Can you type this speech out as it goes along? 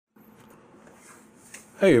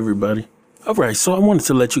Hey everybody. Alright, so I wanted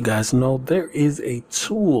to let you guys know there is a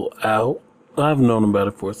tool out. I've known about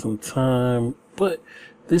it for some time, but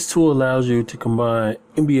this tool allows you to combine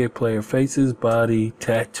NBA player faces, body,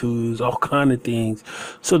 tattoos, all kind of things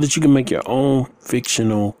so that you can make your own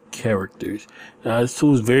fictional characters. Now this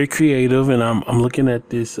tool is very creative, and I'm looking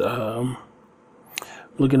at this article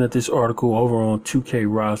over on 2K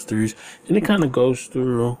rosters, and it kind of goes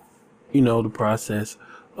through, the process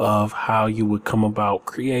of how you would come about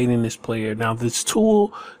creating this player. Now, this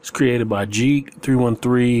tool is created by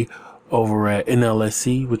Jeek313 over at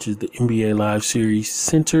NLSC, which is the NBA Live Series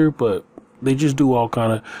Center, but they just do all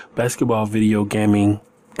kind of basketball video gaming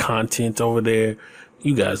content over there.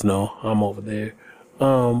 You guys know I'm over there.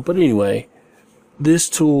 But anyway, this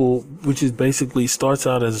tool, which is basically starts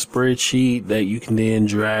out as a spreadsheet that you can then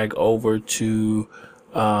drag over to,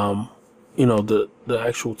 the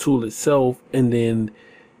actual tool itself, and then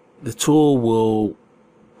the tool will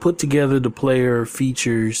put together the player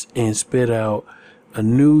features and spit out a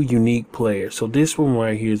new unique player. So this one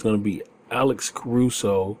right here is going to be Alex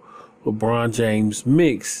Caruso, LeBron James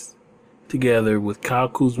mixed together with Kyle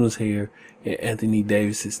Kuzma's hair and Anthony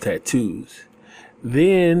Davis's tattoos.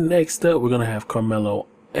 Then next up, we're going to have Carmelo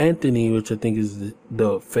Anthony, which I think is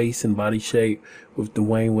the face and body shape, with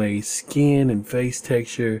Dwayne Wade's skin and face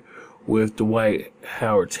texture, with Dwight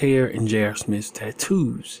Howard's hair and J.R. Smith's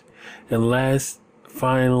tattoos. And last,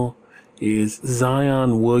 final, is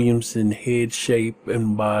Zion Williamson head shape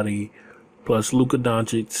and body, plus Luka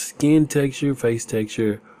Doncic's skin texture, face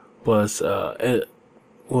texture, plus what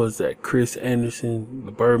was that? Chris Anderson,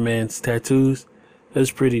 the Birdman's tattoos.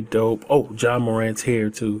 That's pretty dope. Oh, John Morant's hair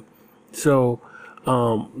too. So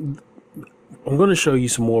I'm gonna show you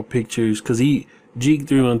some more pictures, because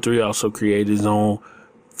Jeek313 also created his own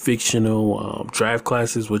fictional draft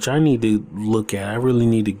classes, which I need to look at. I really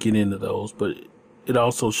need to get into those, but it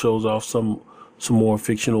also shows off some more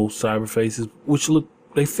fictional cyber faces, which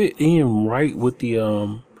they fit in right with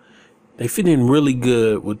the they fit in really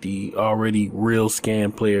good with the already real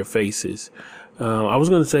scan player faces. I was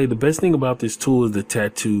going to say the best thing about this tool is the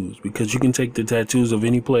tattoos, because you can take the tattoos of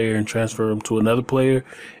any player and transfer them to another player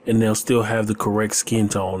and they'll still have the correct skin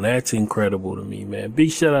tone. That's incredible to me, man. Big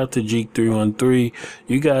shout out to Jeek313.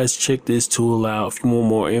 You guys check this tool out. If you want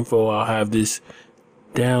more info, I'll have this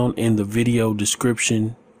down in the video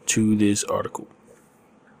description to this article.